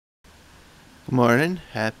Good morning.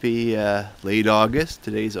 Happy late August.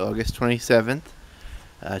 Today's August 27th,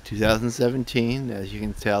 2017. As you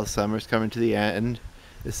can tell, summer's coming to the end.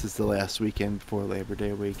 This is the last weekend before Labor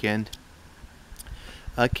Day weekend.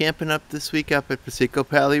 Camping up this week up at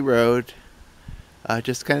Piseco-Powley Road.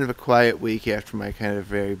 Just kind of a quiet week after my kind of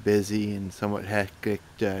very busy and somewhat hectic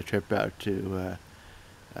trip out to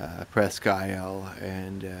Presque Isle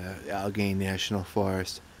and Allegheny National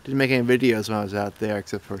Forest. Didn't make any videos when I was out there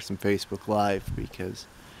except for some Facebook Live because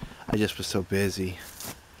I just was so busy.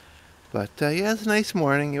 But yeah, it's a nice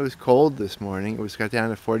morning. It was cold this morning. Got down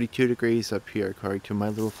to 42 degrees up here according to my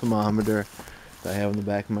little thermometer that I have in the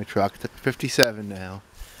back of my truck. It's at 57 now.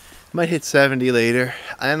 Might hit 70 later.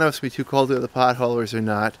 I don't know if it's going to be too cold to go to the potholers or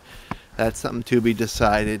not. That's something to be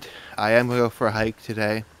decided. I am going to go for a hike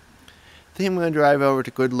today. I think I'm going to drive over to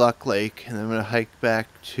Good Luck Lake and then I'm going to hike back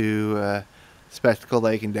to Spectacle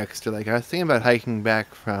Lake and Dexter Lake. I was thinking about hiking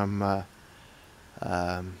back from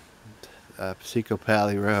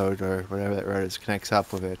Piseco-Powley Road, or whatever that road is, connects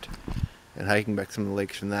up with it, and hiking back some of the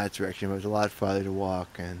lakes from that direction. But it was a lot farther to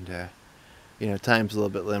walk, and time's a little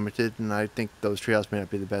bit limited, and I think those trails may not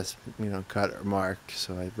be the best, cut or marked,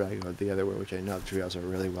 so I'd rather go the other way, which I know the trails are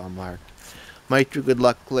really well marked. Might do Good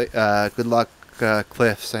Luck Cliffs.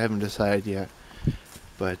 I haven't decided yet.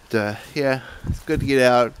 But yeah, it's good to get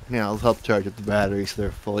out. It'll help charge up the batteries so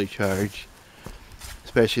they're fully charged.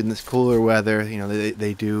 Especially in this cooler weather,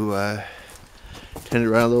 they do tend to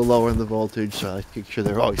run a little lower in the voltage, so I like to make sure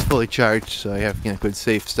they're always fully charged so I have a good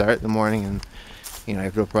safe start in the morning, and I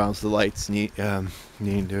have no problems with the lights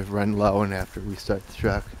needing to run low and after we start the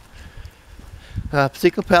truck.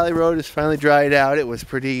 Piseco-Powley Road is finally dried out. It was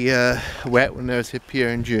pretty wet when I was up here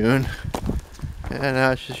in June. And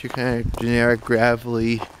now it's just your kind of generic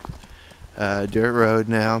gravelly dirt road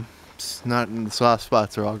now. It's not in the soft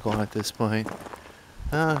spots are all gone at this point.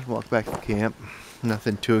 Walk back to camp.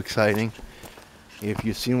 Nothing too exciting. If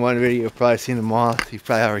you've seen one video, you've probably seen them all. You've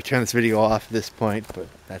probably already turned this video off at this point, but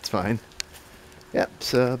that's fine. Yep,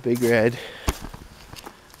 so Big Red.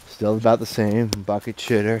 Still about the same. Bucket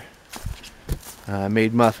shitter.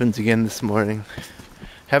 Made muffins again this morning.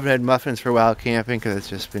 Haven't had muffins for a while camping because it's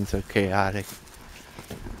just been so chaotic.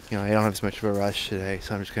 I don't have as much of a rush today,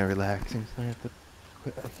 so I'm just kind of relaxing. So I have to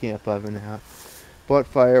put a camp oven out. Bought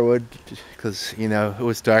firewood because, it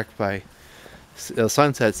was dark by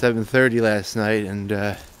sunset 7:30 last night, and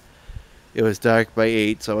it was dark by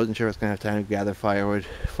 8, so I wasn't sure if I was going to have time to gather firewood.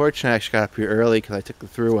 Fortunately, I actually got up here early because I took the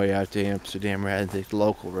thruway out to Amsterdam rather than take the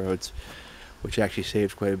local roads, which actually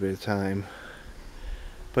saved quite a bit of time.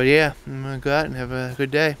 But yeah, I'm going to go out and have a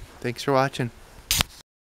good day. Thanks for watching.